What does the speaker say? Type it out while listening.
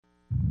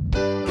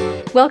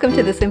Welcome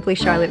to the Simply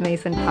Charlotte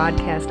Mason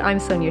podcast. I'm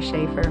Sonia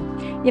Schaefer.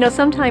 You know,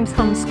 sometimes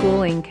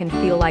homeschooling can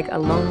feel like a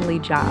lonely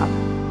job.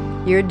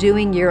 You're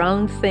doing your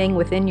own thing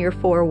within your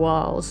four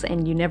walls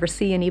and you never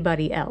see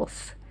anybody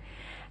else.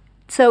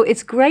 So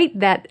it's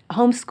great that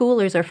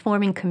homeschoolers are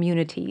forming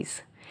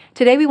communities.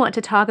 Today we want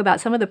to talk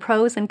about some of the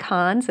pros and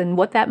cons and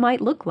what that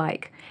might look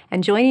like.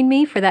 And joining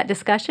me for that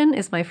discussion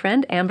is my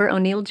friend Amber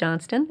O'Neill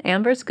Johnston.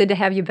 Amber, it's good to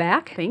have you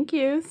back. Thank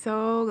you.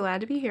 So glad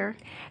to be here.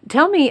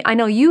 Tell me, I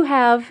know you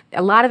have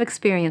a lot of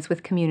experience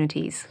with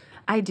communities.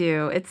 I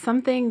do. It's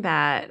something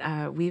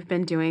that we've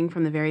been doing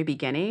from the very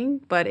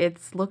beginning, but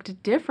it's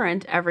looked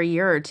different every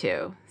year or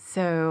two.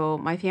 So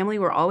my family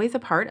were always a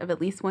part of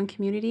at least one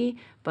community,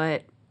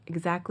 but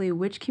exactly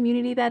which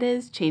community that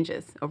is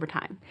changes over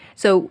time.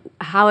 So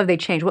how have they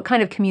changed? What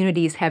kind of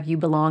communities have you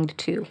belonged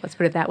to? Let's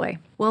put it that way.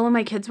 Well, when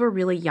my kids were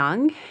really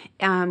young,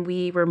 I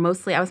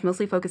was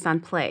mostly focused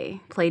on play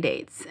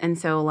dates. And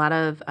so a lot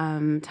of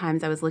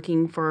times I was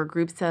looking for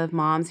groups of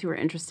moms who were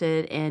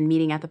interested in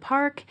meeting at the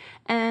park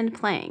and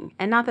playing.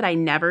 And not that I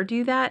never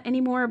do that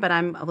anymore, but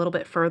I'm a little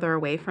bit further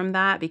away from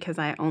that because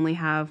I only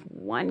have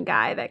one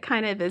guy that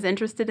kind of is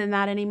interested in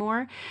that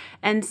anymore.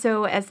 And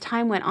so as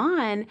time went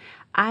on,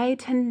 I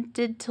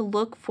tended to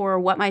look for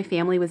what my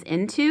family was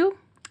into,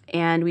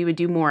 and we would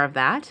do more of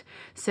that.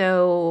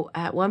 So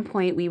at one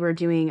point, we were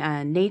doing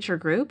a nature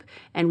group,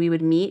 and we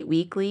would meet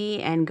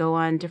weekly and go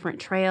on different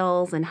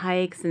trails and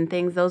hikes and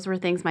things. Those were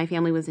things my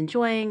family was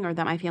enjoying or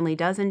that my family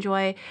does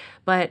enjoy,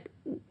 but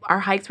our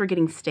hikes were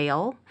getting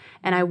stale,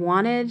 and I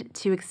wanted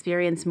to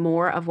experience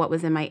more of what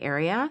was in my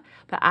area,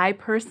 but I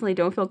personally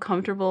don't feel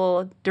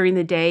comfortable during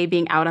the day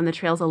being out on the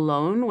trails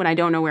alone when I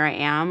don't know where I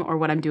am or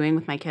what I'm doing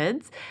with my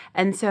kids.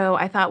 And so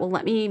I thought, well,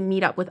 let me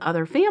meet up with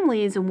other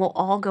families, and we'll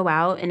all go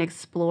out and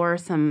explore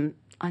some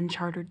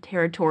uncharted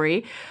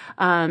territory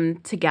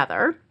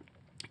together.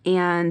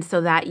 And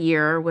so that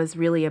year was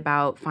really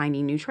about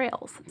finding new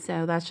trails.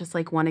 So that's just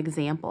like one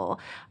example.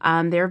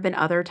 There have been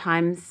other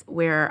times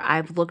where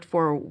I've looked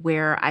for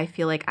where I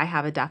feel like I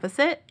have a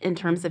deficit in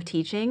terms of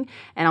teaching,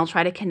 and I'll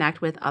try to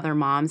connect with other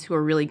moms who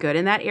are really good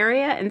in that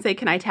area and say,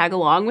 can I tag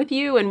along with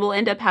you? And we'll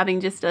end up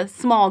having just a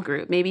small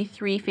group, maybe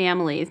 3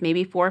 families,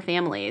 maybe 4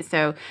 families.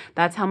 So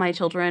that's how my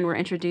children were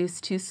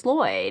introduced to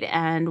Sloyd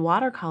and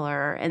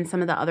watercolor and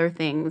some of the other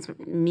things,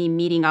 me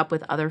meeting up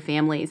with other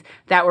families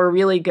that were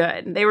really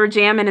good. They were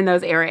jamming in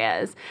those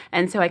areas.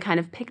 And so I kind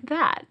of picked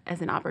that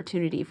as an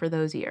opportunity for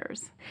those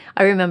years.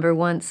 I remember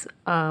once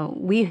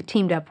we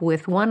teamed up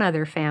with one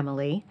other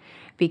family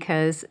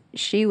because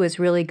she was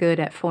really good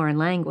at foreign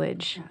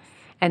language. Yes.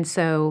 And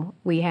so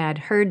we had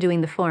her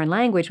doing the foreign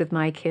language with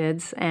my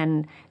kids,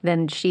 and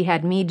then she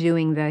had me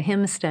doing the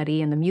hymn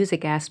study and the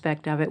music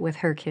aspect of it with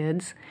her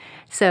kids.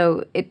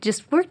 So it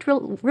just worked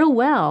real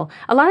well.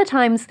 A lot of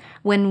times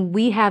when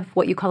we have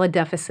what you call a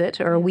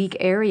deficit or a weak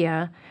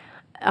area,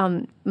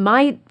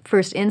 my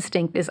first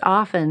instinct is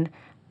often,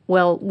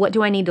 well, what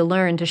do I need to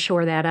learn to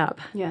shore that up?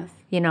 Yes.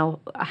 You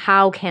know,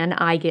 how can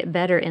I get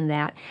better in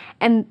that?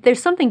 And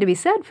there's something to be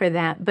said for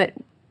that, but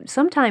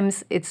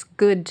sometimes it's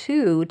good,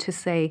 too, to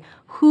say,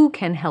 who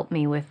can help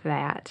me with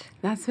that?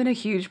 That's been a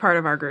huge part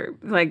of our group,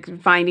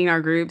 like finding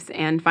our groups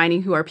and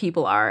finding who our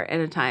people are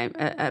at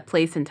a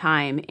place and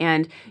time.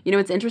 And, you know,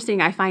 it's interesting.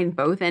 I find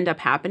both end up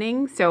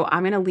happening. So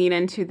I'm going to lean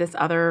into this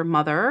other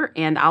mother,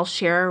 and I'll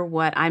share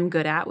what I'm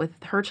good at with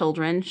her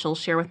children. She'll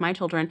share with my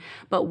children.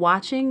 But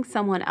watching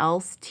someone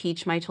else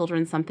teach my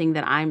children something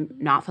that I'm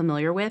not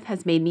familiar with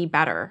has made me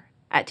better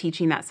at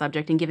teaching that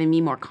subject and giving me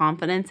more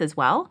confidence as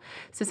well.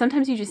 So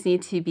sometimes you just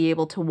need to be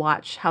able to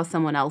watch how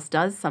someone else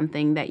does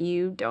something that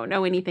you don't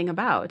know anything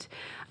about.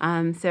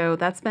 So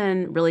that's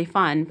been really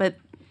fun. But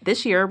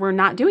this year, we're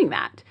not doing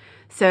that.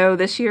 So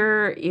this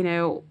year, you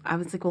know, I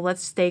was like, well,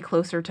 let's stay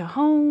closer to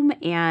home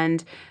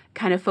and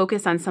kind of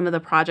focus on some of the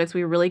projects.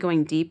 We were really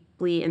going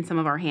deeply in some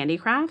of our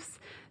handicrafts.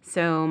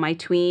 So my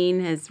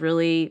tween is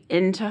really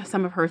into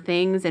some of her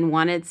things and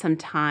wanted some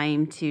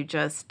time to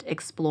just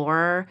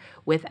explore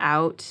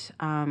without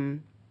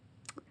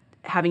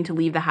having to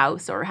leave the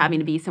house or having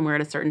to be somewhere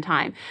at a certain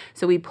time.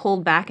 So we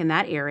pulled back in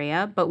that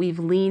area, but we've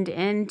leaned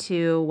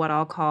into what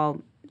I'll call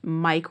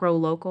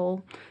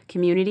micro-local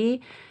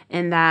community,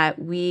 in that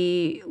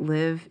we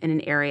live in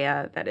an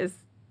area that is,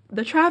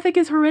 the traffic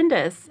is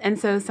horrendous. And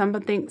so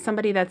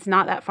somebody that's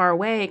not that far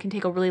away, it can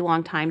take a really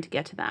long time to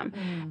get to them.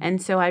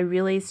 And so I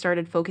really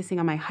started focusing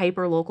on my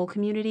hyper-local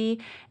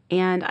community,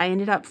 and I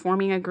ended up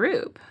forming a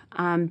group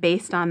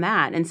based on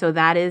that. And so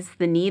that is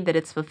the need that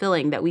it's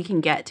fulfilling, that we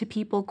can get to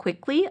people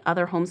quickly,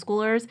 other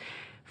homeschoolers,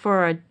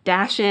 for a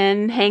dash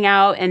in, hang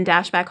out, and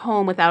dash back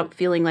home without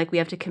feeling like we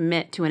have to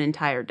commit to an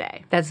entire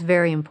day. That's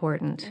very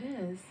important.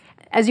 It is.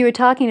 As you were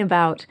talking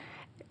about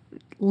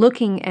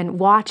looking and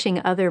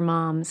watching other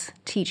moms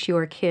teach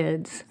your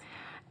kids,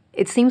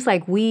 it seems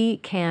like we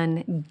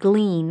can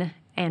glean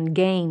and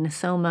gain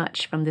so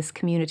much from this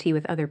community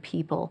with other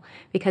people,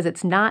 because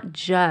it's not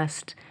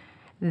just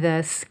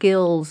the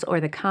skills or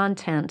the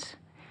content,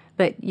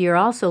 but you're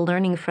also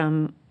learning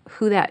from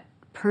who that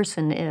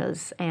person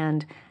is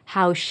and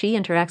how she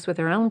interacts with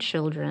her own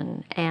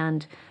children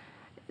and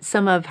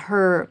some of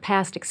her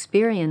past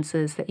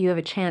experiences, that you have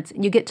a chance,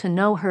 you get to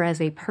know her as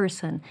a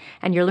person,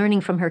 and you're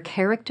learning from her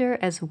character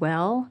as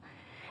well.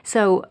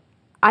 So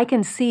I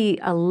can see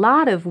a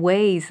lot of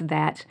ways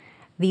that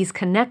these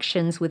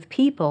connections with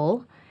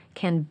people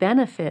can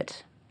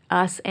benefit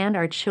us and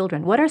our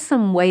children. What are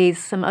some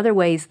other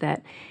ways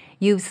that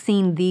you've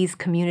seen these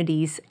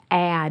communities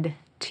add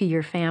to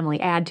your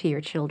family, add to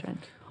your children?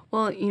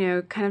 Well,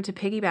 kind of to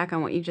piggyback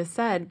on what you just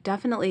said,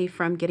 definitely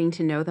from getting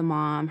to know the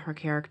mom, her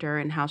character,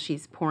 and how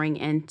she's pouring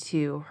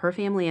into her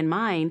family and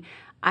mine,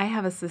 I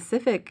have a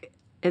specific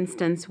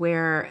instance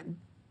where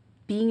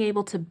being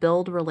able to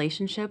build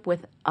relationship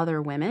with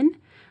other women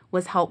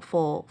was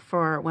helpful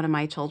for one of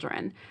my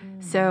children.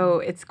 So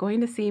it's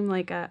going to seem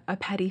like a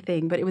petty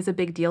thing, but it was a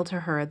big deal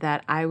to her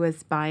that I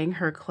was buying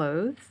her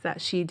clothes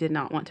that she did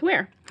not want to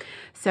wear.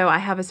 So I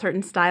have a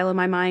certain style in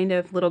my mind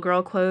of little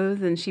girl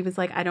clothes, and she was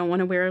like, I don't want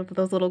to wear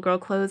those little girl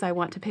clothes. I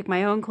want to pick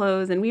my own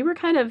clothes. And we were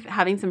kind of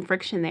having some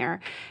friction there.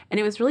 And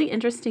it was really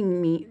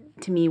interesting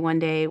to me one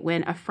day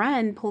when a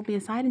friend pulled me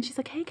aside and she's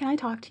like, hey, can I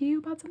talk to you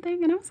about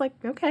something? And I was like,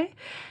 okay.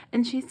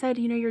 And she said,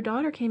 your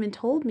daughter came and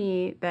told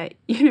me that,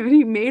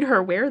 you made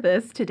her wear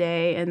this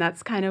today. And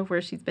that's kind of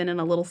where she's been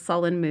in a little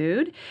sullen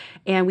mood.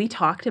 And we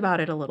talked about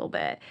it a little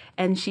bit.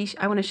 And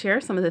I want to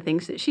share some of the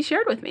things that she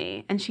shared with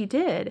me. And she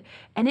did.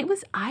 And it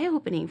was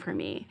eye-opening for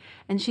me.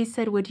 And she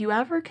said, would you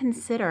ever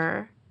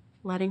consider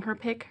letting her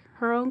pick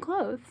her own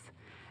clothes?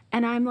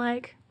 And I'm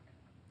like,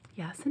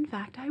 yes, in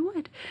fact, I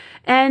would.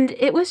 And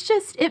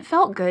it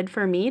felt good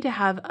for me to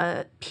have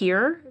a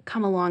peer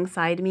come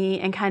alongside me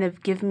and kind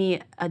of give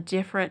me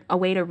a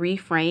way to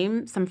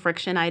reframe some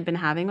friction I had been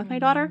having with my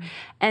daughter.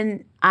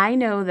 And I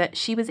know that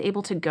she was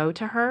able to go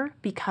to her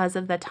because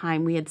of the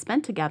time we had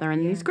spent together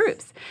in these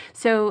groups.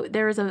 So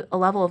there is a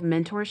level of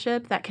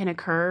mentorship that can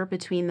occur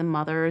between the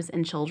mothers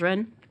and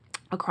children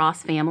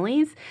across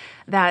families.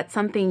 That's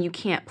something you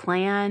can't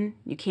plan,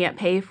 you can't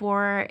pay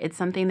for. It's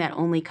something that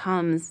only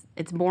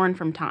it's born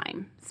from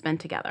time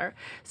spent together.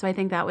 So I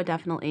think that would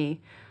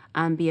definitely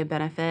be a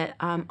benefit.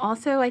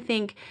 Also, I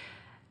think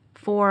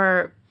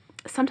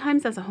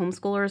sometimes as a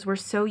homeschoolers, we're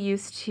so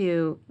used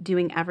to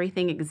doing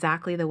everything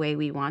exactly the way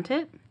we want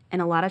it.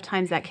 And a lot of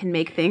times that can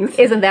make things...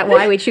 Isn't that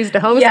why we choose to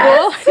homeschool?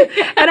 Yes.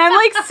 And I'm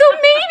like, so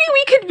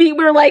maybe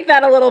we're like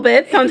that a little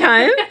bit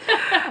sometimes.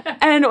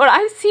 And what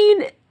I've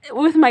seen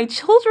with my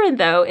children,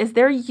 though, is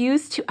they're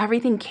used to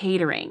everything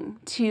catering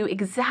to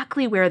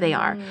exactly where they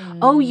are.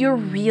 Oh, you're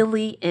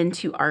really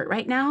into art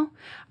right now?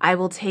 I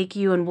will take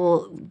you and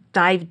we'll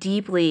dive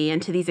deeply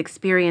into these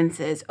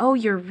experiences. Oh,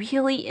 you're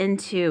really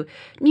into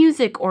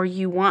music, or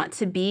you want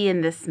to be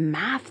in this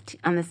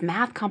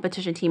math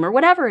competition team, or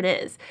whatever it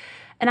is.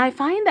 And I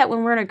find that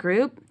when we're in a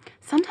group,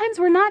 sometimes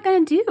we're not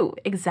going to do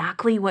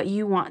exactly what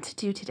you want to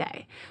do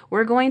today.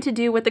 We're going to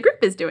do what the group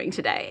is doing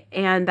today,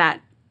 and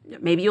that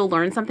maybe you'll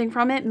learn something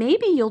from it.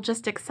 Maybe you'll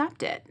just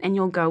accept it and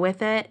you'll go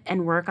with it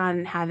and work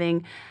on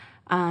having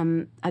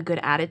a good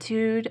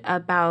attitude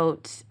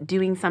about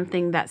doing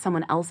something that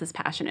someone else is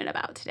passionate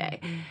about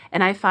today.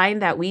 And I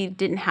find that we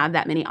didn't have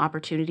that many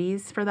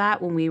opportunities for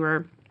that when we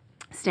were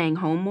staying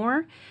home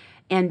more.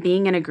 And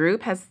being in a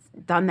group has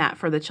done that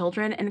for the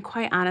children, and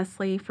quite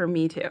honestly, for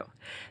me too.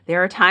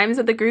 There are times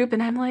with the group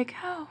and I'm like,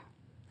 oh,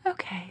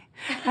 okay,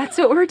 that's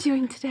what we're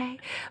doing today.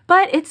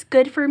 But it's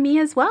good for me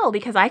as well,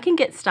 because I can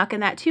get stuck in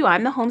that too.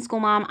 I'm the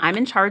homeschool mom. I'm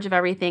in charge of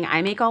everything.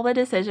 I make all the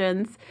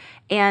decisions.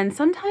 And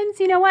sometimes,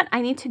 you know what?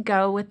 I need to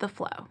go with the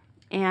flow.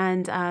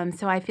 And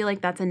so I feel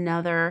like that's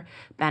another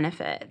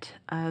benefit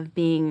of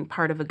being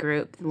part of a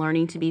group,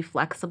 learning to be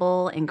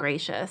flexible and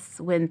gracious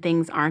when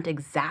things aren't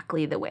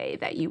exactly the way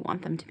that you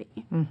want them to be.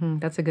 Mm-hmm.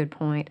 That's a good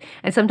point.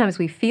 And sometimes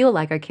we feel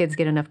like our kids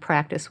get enough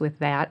practice with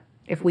that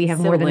if we have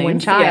more than one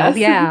child.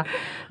 Yes. Yeah.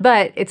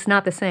 But it's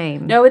not the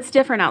same. No, it's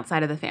different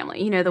outside of the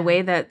family. The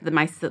way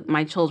that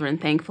my children,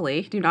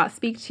 thankfully, do not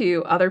speak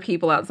to other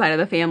people outside of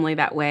the family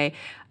that way.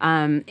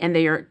 And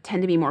they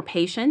tend to be more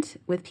patient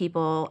with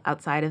people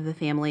outside of the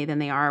family than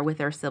they are with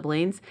their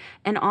siblings.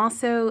 And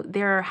also,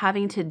 they're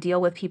having to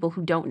deal with people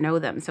who don't know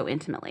them so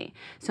intimately.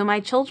 So my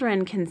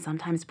children can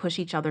sometimes push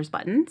each other's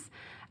buttons.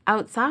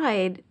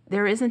 Outside,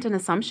 there isn't an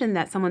assumption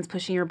that someone's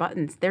pushing your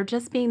buttons. They're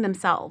just being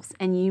themselves.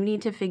 And you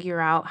need to figure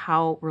out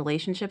how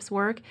relationships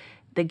work,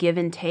 the give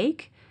and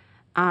take,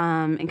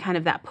 and kind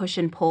of that push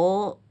and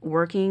pull,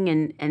 working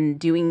and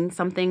doing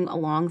something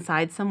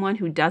alongside someone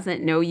who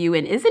doesn't know you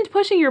and isn't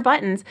pushing your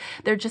buttons.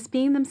 They're just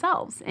being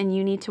themselves, and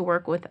you need to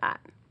work with that.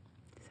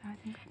 So I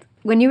think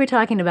when you were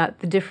talking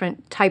about the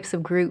different types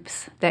of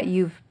groups that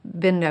you've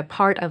been a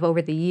part of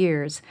over the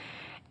years,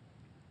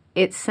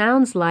 it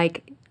sounds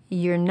like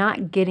you're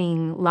not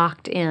getting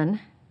locked in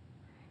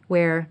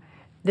where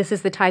this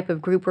is the type of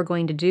group we're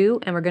going to do,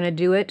 and we're going to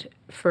do it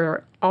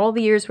for all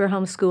the years we're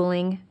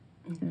homeschooling.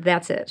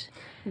 That's it.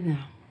 No.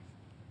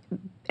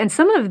 And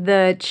some of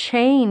the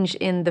change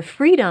in the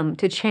freedom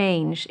to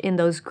change in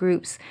those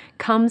groups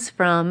comes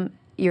from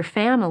your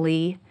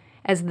family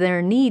as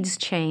their needs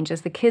change,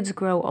 as the kids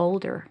grow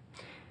older.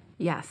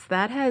 Yes,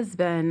 that has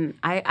been,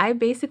 I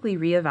basically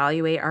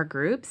reevaluate our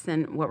groups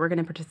and what we're going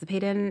to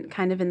participate in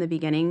kind of in the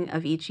beginning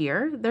of each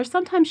year. There's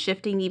sometimes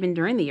shifting even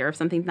during the year if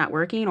something's not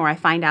working or I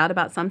find out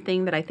about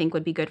something that I think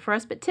would be good for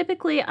us. But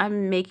typically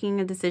I'm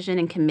making a decision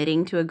and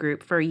committing to a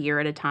group for a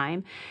year at a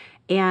time.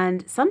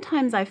 And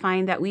sometimes I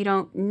find that we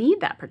don't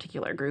need that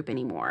particular group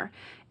anymore.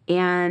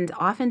 And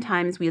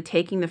oftentimes we're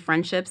taking the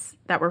friendships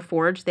that were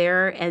forged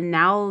there, and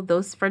now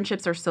those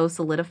friendships are so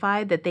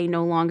solidified that they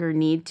no longer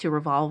need to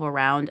revolve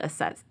around a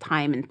set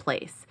time and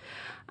place.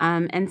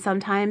 And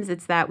sometimes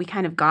it's that we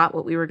kind of got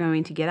what we were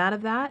going to get out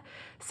of that.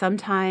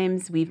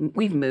 Sometimes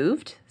we've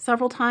moved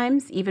several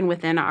times, even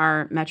within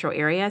our metro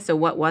area. So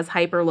what was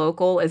hyper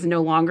local is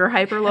no longer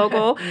hyper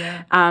local.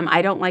 Yeah.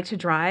 I don't like to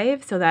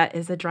drive, so that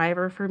is a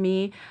driver for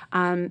me.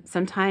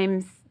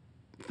 Sometimes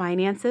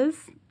finances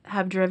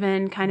have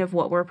driven kind of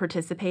what we're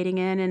participating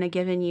in a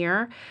given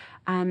year.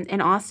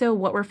 And also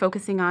what we're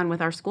focusing on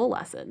with our school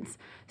lessons.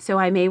 So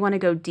I may want to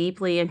go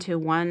deeply into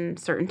one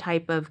certain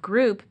type of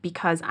group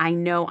because I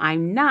know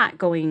I'm not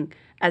going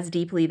as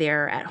deeply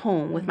there at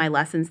home with my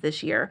lessons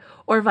this year,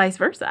 or vice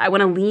versa. I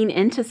want to lean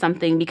into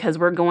something because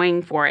we're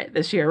going for it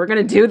this year. We're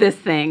going to do this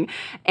thing.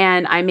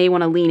 And I may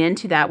want to lean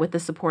into that with the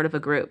support of a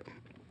group.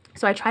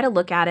 So I try to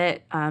look at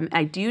it.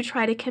 I do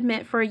try to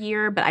commit for a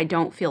year, but I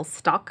don't feel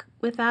stuck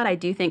with that. I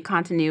do think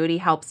continuity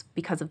helps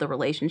because of the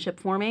relationship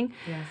forming.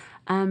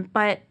 Yes.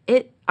 But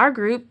our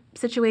group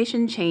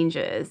situation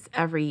changes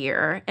every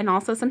year. And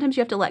also sometimes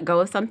you have to let go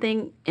of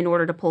something in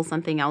order to pull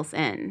something else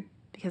in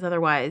because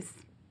otherwise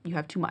you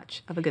have too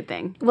much of a good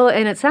thing. Well,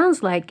 and it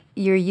sounds like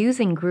you're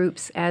using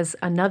groups as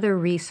another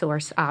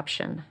resource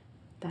option.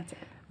 That's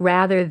it.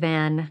 Rather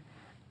than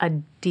a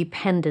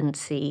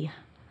dependency.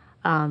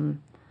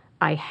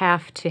 I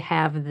have to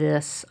have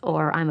this,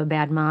 or I'm a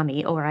bad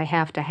mommy, or I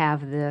have to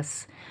have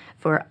this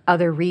for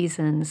other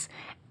reasons.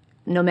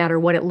 No matter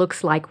what it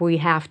looks like, we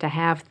have to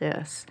have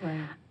this.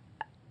 Right.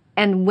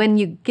 And when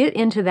you get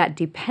into that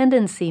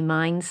dependency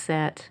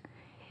mindset,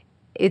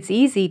 it's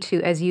easy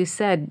to, as you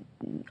said,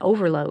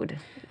 overload.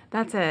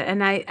 That's it.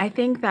 And I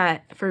think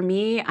that for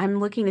me, I'm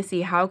looking to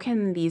see how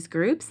can these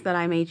groups that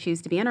I may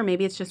choose to be in, or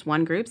maybe it's just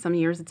one group, some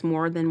years it's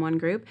more than one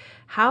group,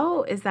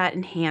 how is that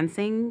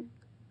enhancing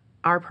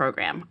our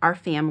program, our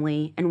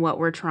family, and what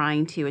we're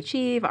trying to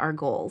achieve, our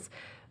goals,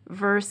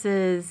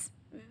 versus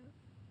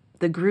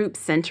the group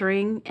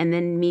centering and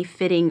then me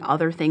fitting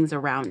other things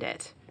around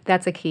it.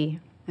 That's a key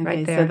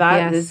right there. So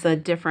that yes. is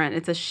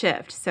it's a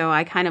shift. So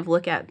I kind of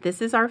look at,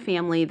 this is our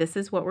family, this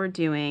is what we're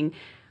doing.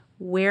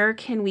 Where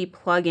can we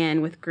plug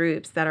in with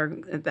groups that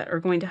are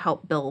going to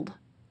help build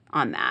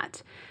on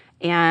that?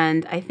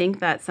 And I think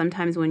that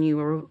sometimes when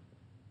you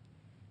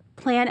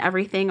plan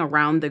everything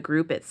around the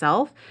group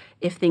itself,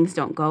 if things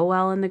don't go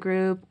well in the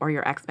group or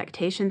your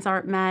expectations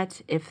aren't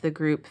met, if the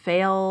group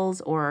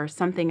fails or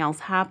something else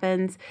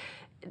happens,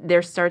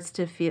 there starts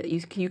to feel,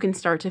 you can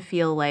start to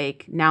feel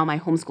like now my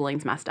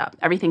homeschooling's messed up.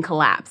 Everything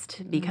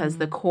collapsed because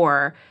the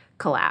core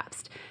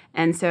collapsed.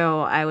 And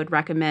so I would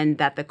recommend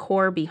that the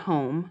core be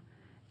home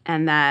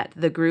and that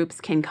the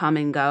groups can come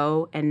and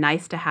go and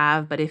nice to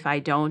have, but if I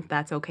don't,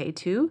 that's okay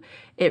too.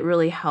 It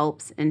really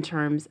helps in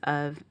terms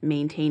of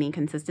maintaining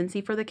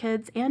consistency for the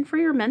kids and for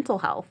your mental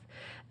health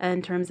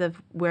in terms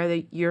of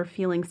where you're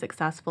feeling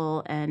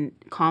successful and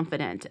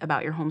confident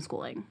about your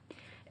homeschooling.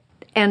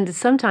 And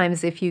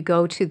sometimes if you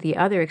go to the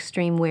other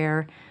extreme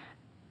where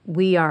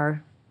we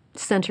are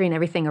centering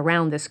everything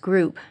around this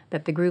group,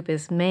 that the group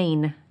is the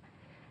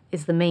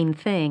main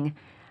thing,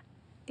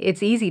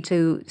 it's easy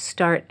to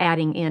start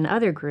adding in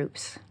other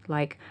groups.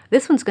 Like,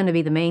 this one's going to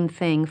be the main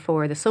thing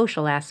for the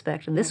social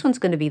aspect, and this one's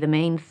going to be the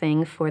main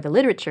thing for the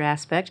literature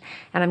aspect,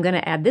 and I'm going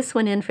to add this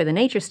one in for the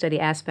nature study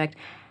aspect.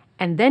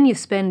 And then you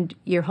spend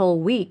your whole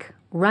week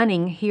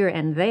running here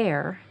and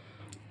there.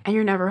 And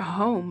you're never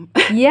home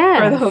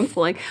Yes. for the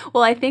homeschooling.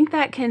 Well, I think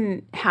that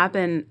can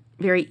happen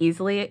very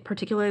easily,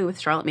 particularly with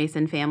Charlotte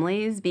Mason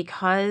families,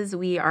 because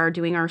we are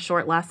doing our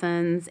short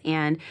lessons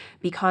and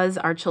because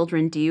our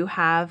children do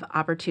have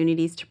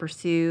opportunities to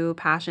pursue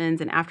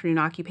passions and afternoon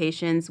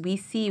occupations. We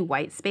see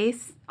white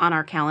space on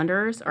our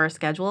calendars or our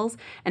schedules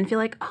and feel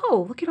like,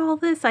 oh, look at all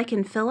this I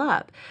can fill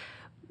up.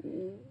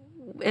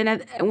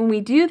 And when we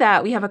do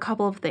that, we have a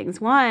couple of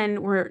things.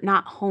 One, we're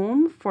not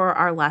home for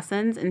our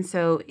lessons, and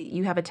so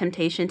you have a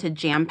temptation to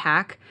jam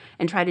pack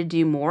and try to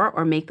do more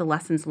or make the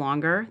lessons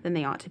longer than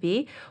they ought to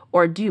be,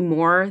 or do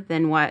more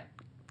than what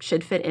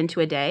should fit into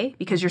a day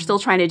because you're still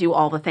trying to do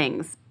all the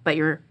things, but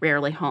you're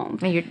rarely home.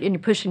 And you're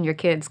pushing your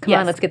kids. Come Yes.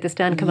 on, let's get this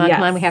done. Come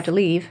on, we have to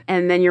leave.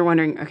 And then you're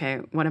wondering,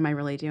 okay, what am I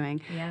really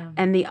doing? Yeah.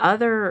 And the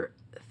other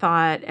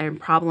thought and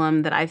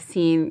problem that I've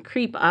seen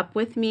creep up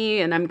with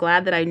me, and I'm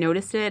glad that I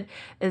noticed it,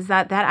 is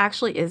that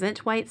actually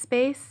isn't white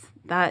space.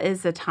 That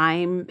is a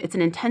time, it's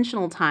an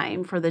intentional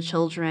time for the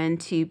children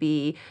to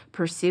be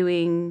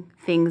pursuing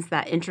things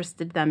that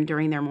interested them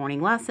during their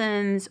morning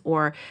lessons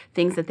or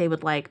things that they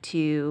would like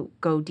to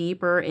go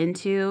deeper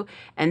into.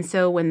 And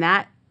so when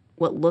that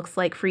what looks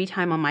like free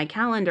time on my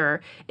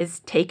calendar is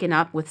taken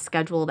up with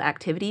scheduled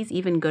activities,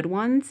 even good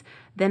ones,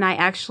 then I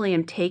actually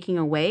am taking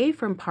away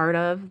from part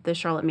of the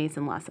Charlotte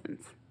Mason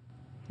lessons.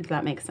 If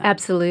that makes sense.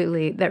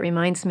 Absolutely. That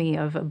reminds me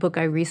of a book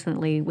I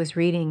recently was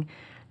reading,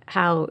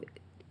 how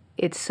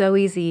it's so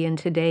easy in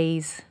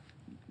today's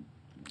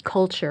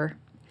culture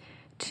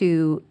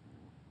to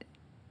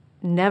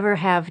never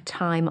have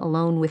time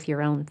alone with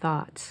your own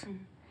thoughts.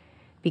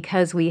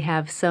 Because we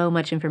have so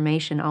much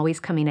information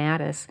always coming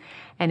at us.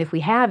 And if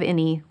we have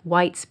any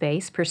white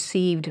space,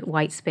 perceived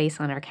white space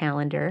on our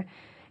calendar,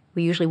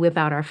 we usually whip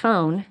out our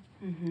phone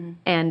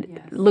and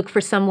look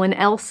for someone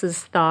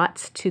else's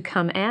thoughts to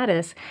come at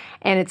us.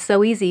 And it's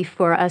so easy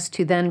for us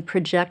to then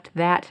project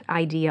that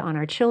idea on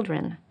our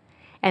children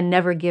and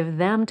never give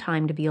them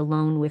time to be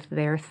alone with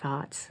their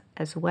thoughts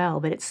as well.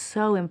 But it's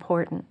so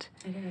important.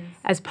 It is.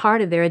 As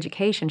part of their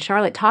education,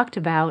 Charlotte talked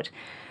about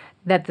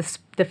that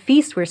the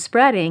feast we're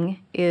spreading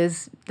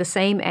is the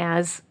same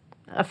as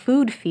a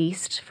food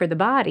feast for the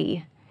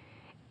body.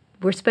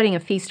 We're spreading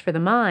a feast for the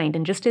mind.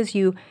 And just as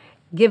you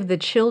give the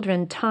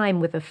children time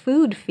with a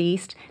food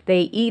feast,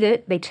 they eat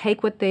it, they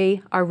take what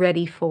they are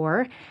ready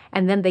for,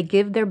 and then they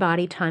give their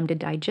body time to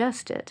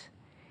digest it.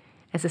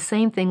 It's the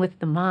same thing with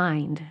the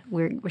mind.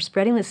 We're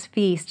spreading this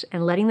feast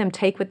and letting them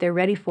take what they're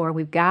ready for.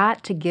 We've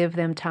got to give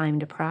them time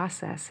to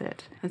process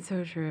it. That's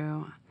so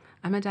true.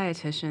 I'm a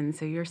dietitian,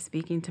 so you're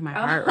speaking to my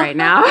heart right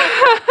now.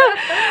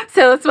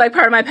 So it's like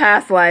part of my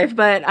past life.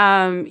 But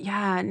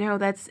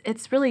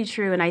it's really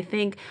true. And I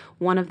think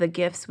one of the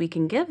gifts we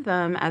can give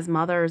them as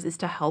mothers is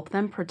to help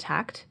them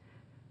protect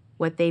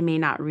what they may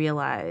not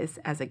realize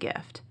as a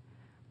gift.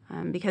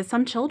 Because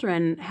some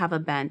children have a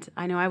bent,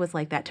 I know I was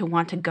like that, to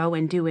want to go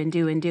and do and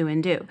do and do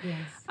and do.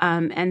 Yes.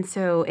 And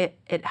so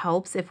it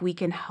helps if we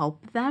can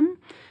help them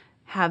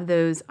have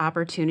those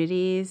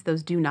opportunities,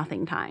 those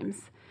do-nothing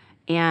times.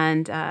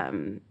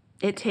 And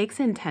it takes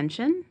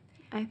intention,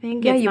 I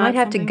think. Yeah, It's you not might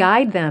have to something-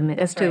 guide them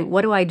as to Right.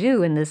 what do I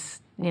do in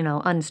this,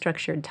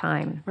 unstructured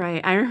time.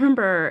 Right. I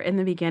remember in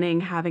the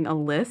beginning having a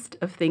list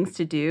of things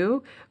to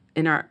do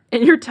in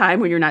your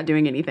time when you're not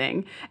doing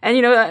anything. And,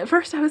 at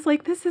first I was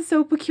like, this is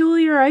so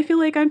peculiar. I feel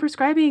like I'm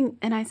prescribing.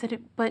 And I said,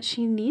 but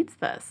she needs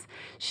this.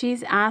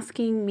 She's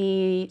asking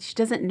me, she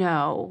doesn't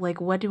know,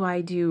 like, what do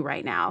I do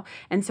right now?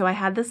 And so I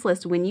had this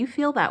list. When you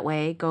feel that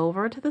way, go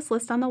over to this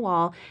list on the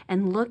wall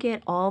and look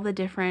at all the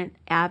different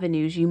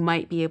avenues you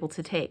might be able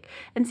to take.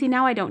 And see,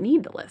 now I don't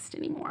need the list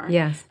anymore.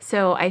 Yes.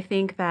 So I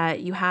think that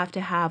you have to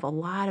have a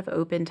lot of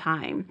open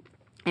time.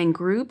 And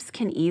groups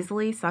can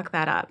easily suck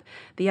that up.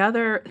 The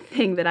other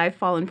thing that I've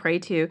fallen prey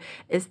to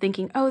is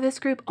thinking, this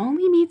group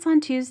only meets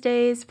on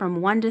Tuesdays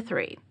from 1 to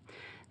 3.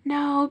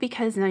 No,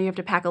 because now you have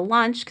to pack a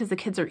lunch because the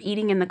kids are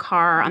eating in the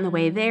car on the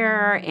way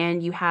there,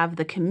 and you have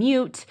the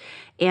commute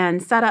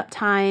and setup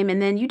time,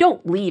 and then you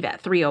don't leave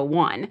at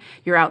 3:01.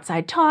 You're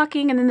outside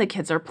talking, and then the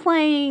kids are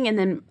playing, and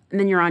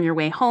then you're on your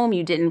way home.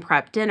 You didn't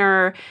prep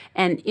dinner,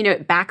 and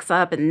it backs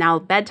up, and now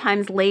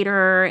bedtime's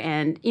later,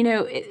 and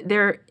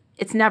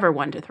it's never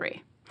 1 to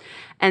 3.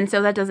 And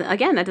so that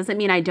doesn't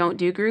mean I don't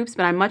do groups,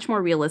 but I'm much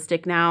more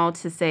realistic now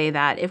to say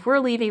that if we're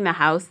leaving the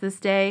house this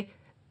day,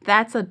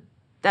 that's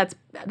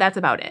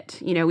about it.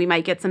 We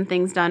might get some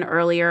things done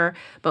earlier,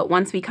 but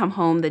once we come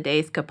home, the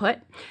day's kaput.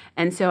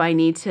 And so I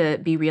need to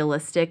be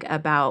realistic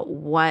about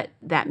what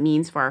that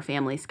means for our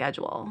family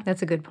schedule.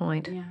 That's a good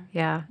point.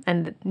 Yeah.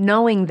 And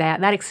knowing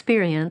that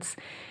experience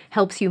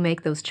helps you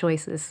make those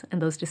choices and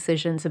those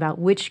decisions about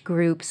which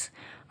groups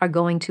are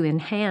going to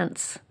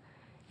enhance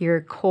your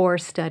core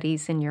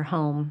studies in your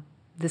home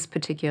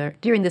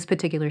during this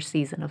particular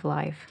season of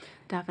life.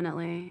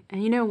 Definitely.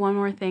 And one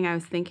more thing I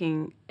was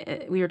thinking,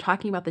 we were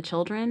talking about the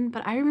children,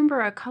 but I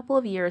remember a couple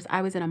of years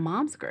I was in a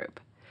mom's group.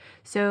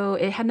 So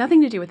it had nothing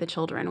to do with the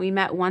children. We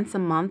met once a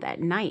month at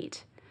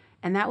night,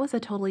 and that was a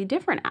totally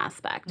different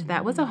aspect. Mm-hmm.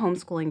 That was a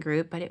homeschooling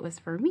group, but it was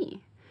for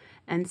me.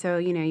 And so,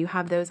 you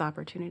have those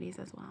opportunities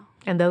as well.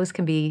 And those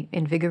can be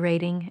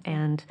invigorating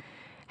and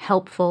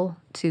helpful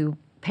to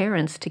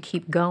parents to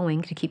keep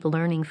going, to keep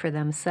learning for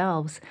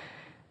themselves.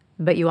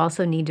 But you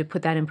also need to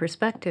put that in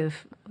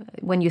perspective.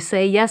 When you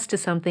say yes to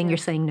something, you're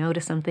saying no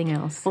to something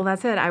else. Well,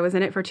 that's it. I was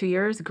in it for 2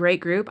 years. Great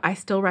group. I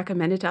still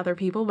recommend it to other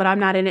people, but I'm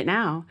not in it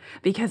now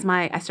because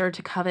I started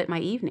to covet my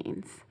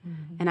evenings.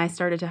 Mm-hmm. And I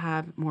started to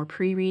have more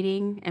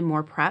pre-reading and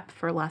more prep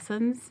for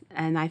lessons.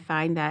 And I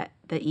find that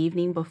the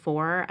evening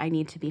before, I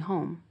need to be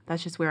home.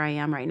 That's just where I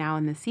am right now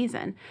in this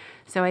season.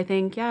 So I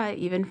think,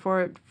 even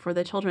for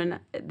the children,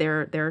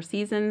 there are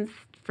seasons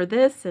for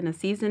this and a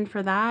season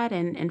for that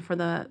and for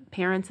the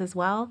parents as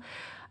well.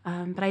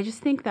 But I just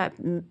think that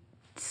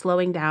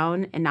slowing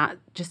down and not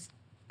just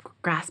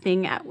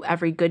grasping at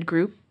every good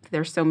group.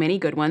 There's so many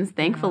good ones.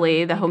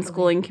 Thankfully, the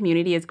homeschooling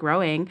community is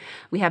growing.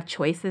 We have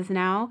choices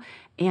now.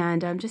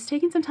 And just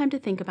taking some time to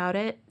think about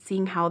it,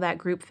 seeing how that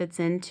group fits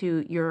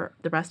into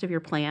the rest of your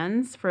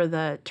plans for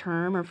the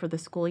term or for the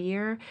school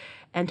year,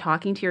 and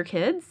talking to your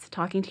kids,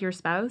 talking to your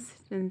spouse,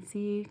 and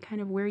see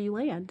kind of where you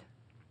land.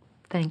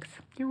 Thanks.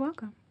 You're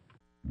welcome.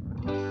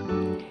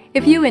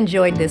 If you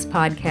enjoyed this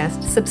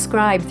podcast,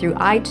 subscribe through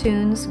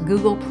iTunes,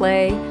 Google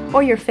Play,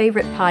 or your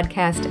favorite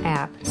podcast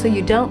app so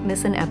you don't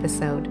miss an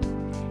episode.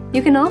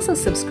 You can also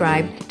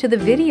subscribe to the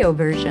video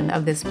version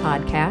of this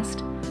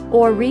podcast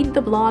or read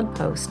the blog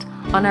post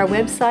on our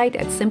website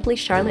at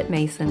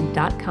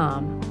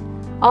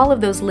simplycharlottemason.com. All of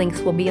those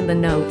links will be in the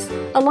notes,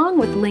 along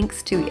with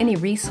links to any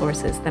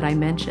resources that I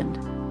mentioned.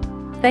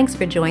 Thanks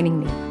for joining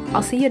me.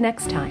 I'll see you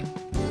next time.